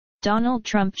Donald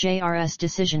Trump Jrs.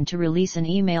 Decision to release an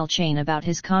email chain about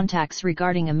his contacts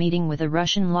regarding a meeting with a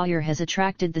Russian lawyer has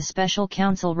attracted the special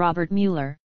counsel Robert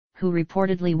Mueller, who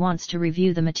reportedly wants to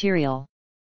review the material.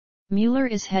 Mueller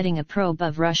is heading a probe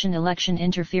of Russian election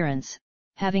interference,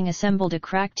 having assembled a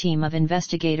crack team of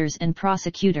investigators and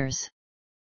prosecutors.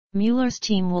 Mueller's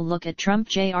team will look at Trump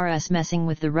Jrs. Messing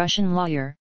with the Russian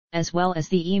lawyer, as well as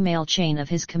the email chain of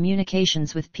his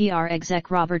communications with PR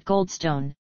exec Robert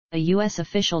Goldstone, a U.S.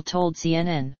 official told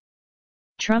CNN.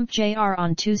 Trump Jr.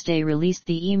 on Tuesday released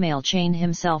the email chain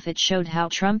himself. It showed how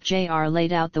Trump Jr.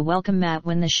 laid out the welcome mat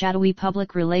when the shadowy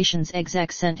public relations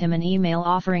exec sent him an email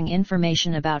offering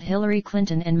information about Hillary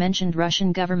Clinton and mentioned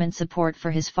Russian government support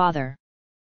for his father.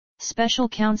 Special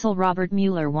counsel Robert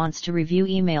Mueller wants to review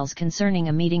emails concerning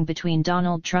a meeting between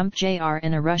Donald Trump Jr.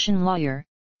 and a Russian lawyer,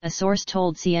 a source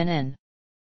told CNN.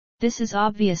 This is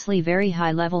obviously very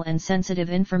high-level and sensitive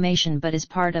information, but is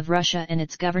part of Russia and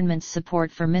its government's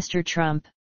support for Mr. Trump,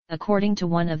 according to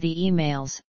one of the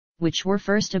emails, which were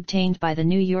first obtained by the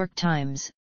New York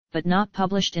Times, but not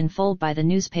published in full by the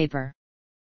newspaper.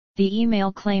 The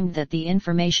email claimed that the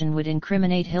information would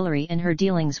incriminate Hillary and her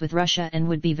dealings with Russia and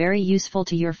would be very useful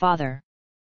to your father.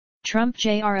 Trump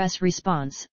Jr.'s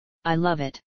response: "I love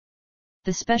it."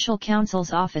 The special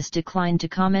counsel's office declined to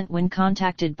comment when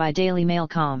contacted by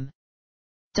DailyMailcom.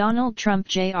 Donald Trump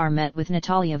Jr. met with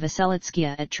Natalia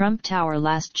Veselnitskaya at Trump Tower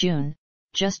last June,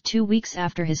 just 2 weeks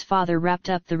after his father wrapped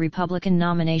up the Republican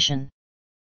nomination.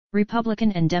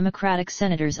 Republican and Democratic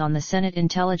senators on the Senate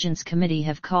Intelligence Committee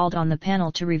have called on the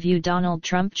panel to review Donald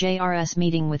Trump Jr.'s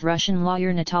meeting with Russian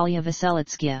lawyer Natalia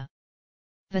Veselnitskaya.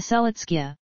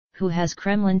 Veselnitskaya, who has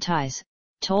Kremlin ties,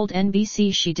 told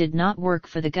NBC she did not work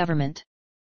for the government.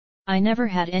 "I never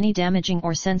had any damaging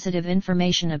or sensitive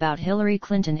information about Hillary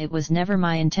Clinton. It was never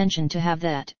my intention to have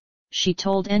that," she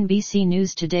told NBC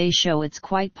News Today's show. "It's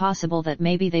quite possible that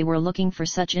maybe they were looking for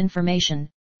such information,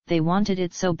 they wanted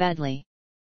it so badly."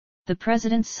 The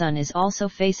president's son is also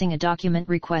facing a document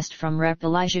request from Rep.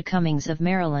 Elijah Cummings of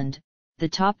Maryland, the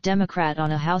top Democrat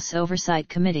on a House Oversight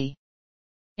Committee.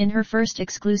 In her first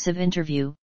exclusive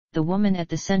interview, the woman at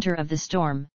the center of the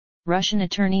storm, Russian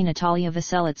attorney Natalia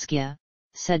Veselnitskaya,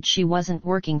 said she wasn't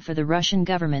working for the Russian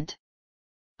government.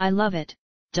 "I love it,"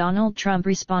 Donald Trump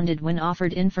responded when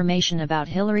offered information about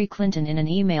Hillary Clinton in an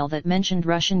email that mentioned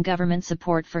Russian government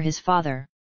support for his father.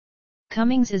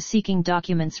 Cummings is seeking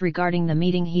documents regarding the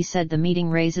meeting. He said the meeting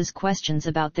raises questions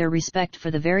about their respect for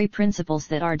the very principles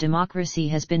that our democracy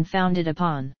has been founded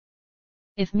upon.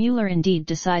 If Mueller indeed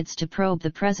decides to probe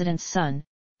the president's son,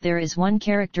 there is one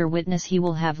character witness he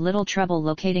will have little trouble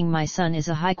locating. "My son is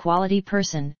a high-quality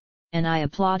person, and I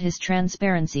applaud his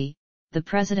transparency," the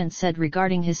president said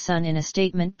regarding his son in a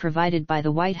statement provided by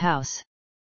the White House.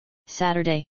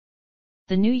 Saturday.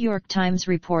 The New York Times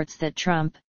reports that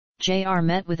Trump Jr.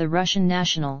 met with a Russian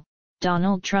national,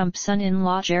 Donald Trump's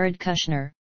son-in-law Jared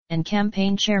Kushner, and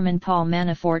campaign chairman Paul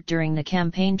Manafort during the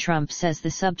campaign. Trump says the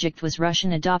subject was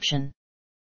Russian adoption.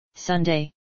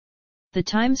 Sunday. The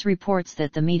Times reports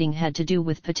that the meeting had to do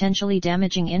with potentially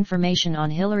damaging information on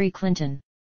Hillary Clinton.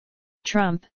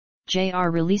 Trump Jr.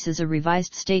 releases a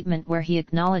revised statement where he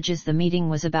acknowledges the meeting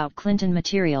was about Clinton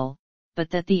material, but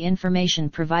that the information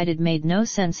provided made no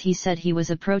sense. He said he was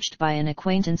approached by an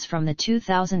acquaintance from the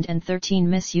 2013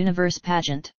 Miss Universe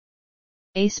pageant.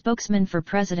 A spokesman for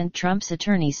President Trump's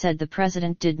attorney said the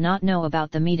president did not know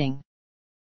about the meeting.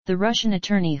 The Russian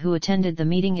attorney who attended the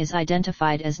meeting is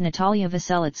identified as Natalia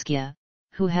Veselnitskaya,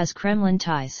 who has Kremlin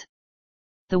ties.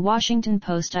 The Washington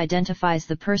Post identifies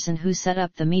the person who set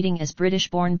up the meeting as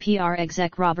British-born PR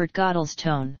exec Robert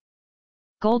Goldstone.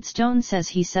 Goldstone says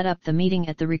he set up the meeting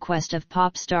at the request of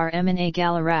pop star Emina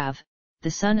Galarav, the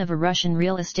son of a Russian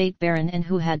real estate baron and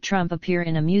who had Trump appear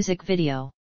in a music video.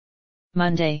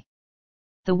 Monday.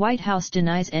 The White House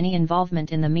denies any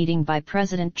involvement in the meeting by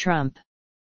President Trump.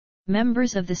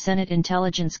 Members of the Senate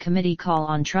Intelligence Committee call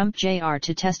on Trump Jr.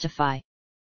 to testify.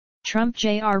 Trump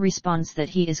Jr. responds that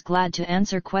he is glad to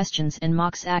answer questions and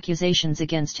mocks accusations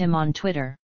against him on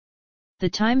Twitter. The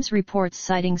Times reports,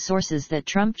 citing sources, that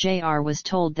Trump Jr. was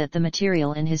told that the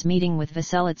material in his meeting with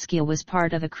Veselnitskaya was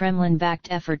part of a Kremlin-backed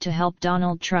effort to help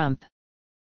Donald Trump.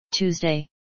 Tuesday.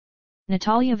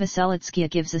 Natalia Veselnitskaya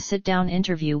gives a sit-down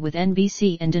interview with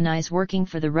NBC and denies working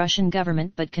for the Russian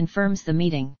government but confirms the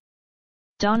meeting.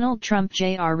 Donald Trump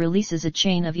Jr. releases a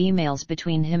chain of emails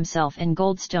between himself and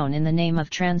Goldstone in the name of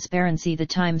transparency. The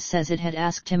Times says it had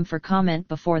asked him for comment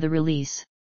before the release.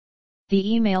 The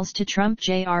emails to Trump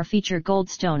Jr. feature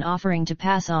Goldstone offering to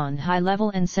pass on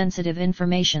high-level and sensitive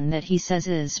information that he says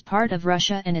is part of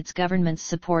Russia and its government's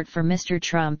support for Mr.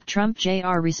 Trump. Trump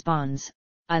Jr. responds,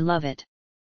 "I love it."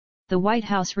 The White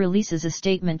House releases a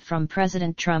statement from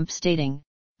President Trump stating,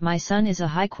 "My son is a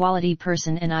high-quality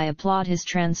person and I applaud his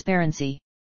transparency."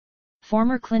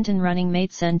 Former Clinton running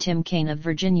mate son Tim Kaine of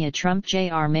Virginia Trump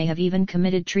Jr. may have even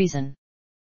committed treason.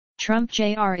 Trump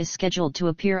Jr. is scheduled to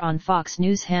appear on Fox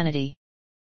News' Hannity.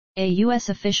 A U.S.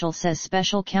 official says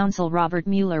special counsel Robert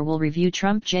Mueller will review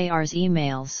Trump Jr.'s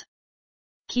emails.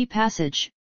 Key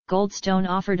passage: Goldstone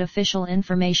offered official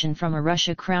information from a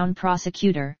Russia Crown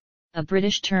prosecutor, a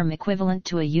British term equivalent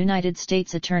to a United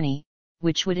States attorney,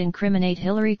 which would incriminate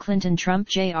Hillary Clinton. Trump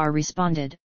Jr.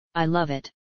 responded, "I love it."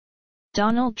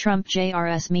 Donald Trump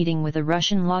Jr.'s meeting with a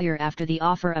Russian lawyer after the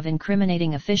offer of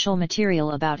incriminating official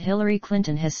material about Hillary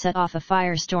Clinton has set off a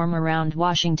firestorm around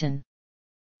Washington.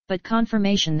 But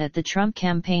confirmation that the Trump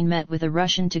campaign met with a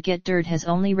Russian to get dirt has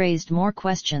only raised more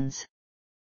questions.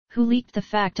 Who leaked the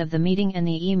fact of the meeting and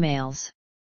the emails?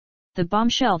 The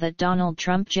bombshell that Donald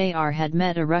Trump Jr. had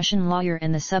met a Russian lawyer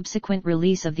and the subsequent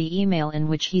release of the email in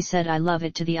which he said "I love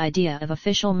it" to the idea of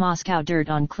official Moscow dirt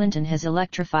on Clinton has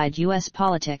electrified U.S.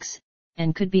 politics,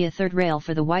 and could be a third rail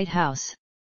for the White House.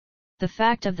 The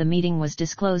fact of the meeting was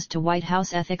disclosed to White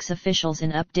House ethics officials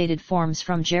in updated forms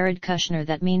from Jared Kushner.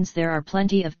 That means there are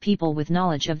plenty of people with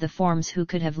knowledge of the forms who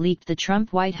could have leaked. The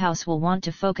Trump White House will want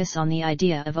to focus on the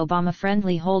idea of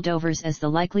Obama-friendly holdovers as the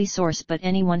likely source, but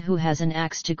anyone who has an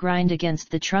axe to grind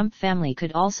against the Trump family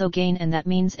could also gain, and that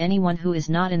means anyone who is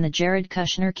not in the Jared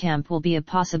Kushner camp will be a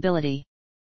possibility.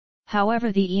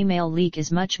 However, the email leak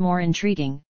is much more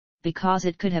intriguing, because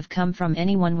it could have come from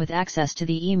anyone with access to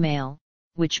the email,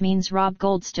 which means Rob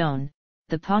Goldstone,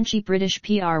 the paunchy British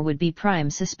PR, would be prime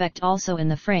suspect. Also in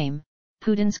the frame,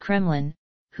 Putin's Kremlin,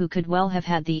 who could well have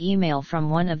had the email from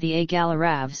one of the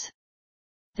Agalarevs.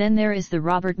 Then there is the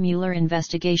Robert Mueller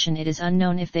investigation. It is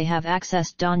unknown if they have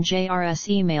accessed Don Jr.'s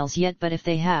emails yet, but if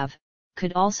they have,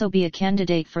 could also be a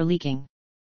candidate for leaking.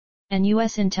 And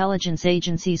U.S. intelligence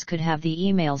agencies could have the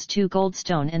emails too.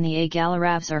 Goldstone and the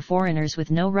Agalarevs are foreigners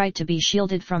with no right to be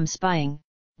shielded from spying,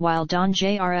 while Don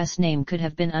Jr.'s name could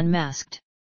have been unmasked.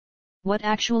 What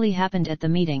actually happened at the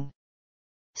meeting?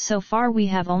 So far we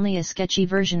have only a sketchy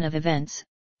version of events,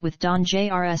 with Don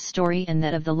Jr.'s story and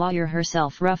that of the lawyer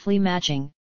herself roughly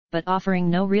matching, but offering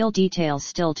no real details.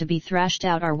 Still to be thrashed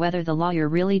out are whether the lawyer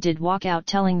really did walk out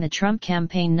telling the Trump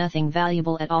campaign nothing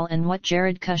valuable at all, and what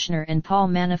Jared Kushner and Paul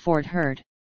Manafort heard.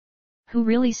 Who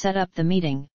really set up the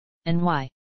meeting, and why?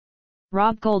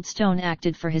 Rob Goldstone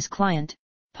acted for his client,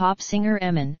 pop singer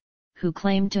Emin, who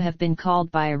claimed to have been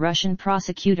called by a Russian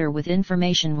prosecutor with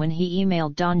information when he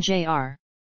emailed Don Jr.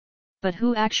 But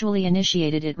who actually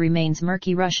initiated it remains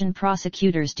murky. Russian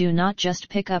prosecutors do not just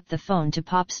pick up the phone to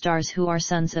pop stars who are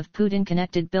sons of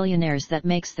Putin-connected billionaires. That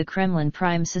makes the Kremlin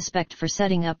prime suspect for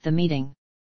setting up the meeting.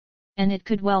 And it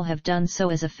could well have done so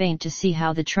as a feint to see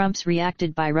how the Trumps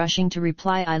reacted by rushing to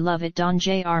reply "I love it." Don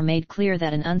Jr. made clear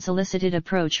that an unsolicited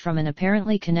approach from an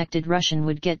apparently connected Russian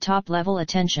would get top-level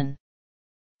attention.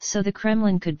 So the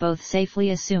Kremlin could both safely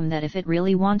assume that if it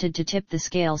really wanted to tip the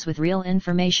scales with real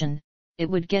information, it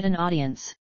would get an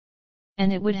audience.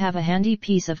 And it would have a handy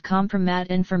piece of compromat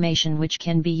information which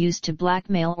can be used to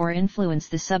blackmail or influence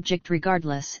the subject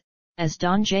regardless, as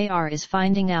Don Jr. is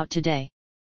finding out today.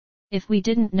 If we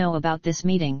didn't know about this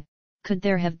meeting, could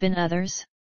there have been others?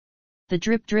 The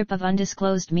drip of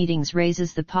undisclosed meetings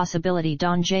raises the possibility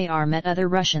Don Jr. met other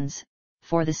Russians,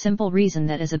 for the simple reason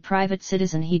that as a private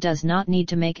citizen he does not need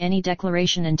to make any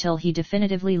declaration until he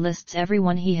definitively lists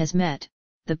everyone he has met.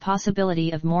 The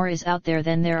possibility of more is out there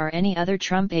than there are any other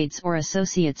Trump aides or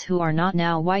associates who are not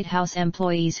now White House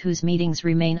employees whose meetings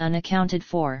remain unaccounted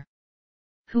for.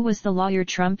 Who was the lawyer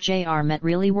Trump Jr. met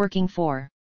really working for?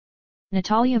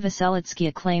 Natalia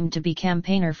Veselnitskaya claimed to be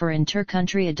campaigner for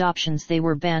inter-country adoptions. They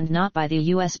were banned not by the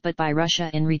US but by Russia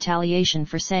in retaliation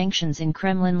for sanctions in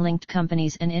Kremlin-linked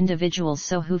companies and individuals.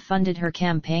 So who funded her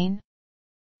campaign?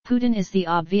 Putin is the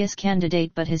obvious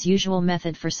candidate, but his usual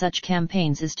method for such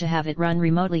campaigns is to have it run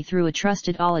remotely through a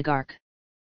trusted oligarch.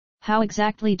 How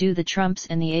exactly do the Trumps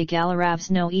and the Agalarevs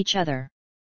know each other?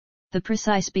 The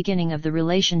precise beginning of the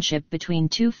relationship between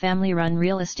two family-run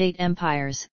real estate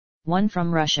empires, one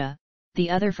from Russia, the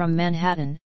other from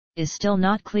Manhattan, is still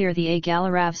not clear. The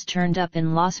Agalarevs turned up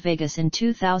in Las Vegas in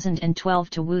 2012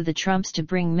 to woo the Trumps to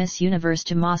bring Miss Universe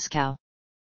to Moscow.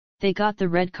 They got the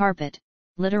red carpet,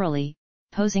 literally,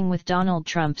 posing with Donald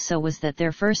Trump. So was that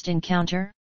their first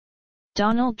encounter?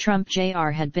 Donald Trump Jr.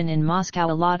 had been in Moscow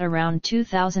a lot around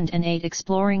 2008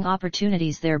 exploring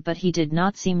opportunities there, but he did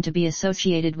not seem to be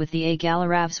associated with the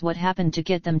Agalarevs. What happened to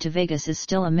get them to Vegas is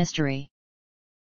still a mystery.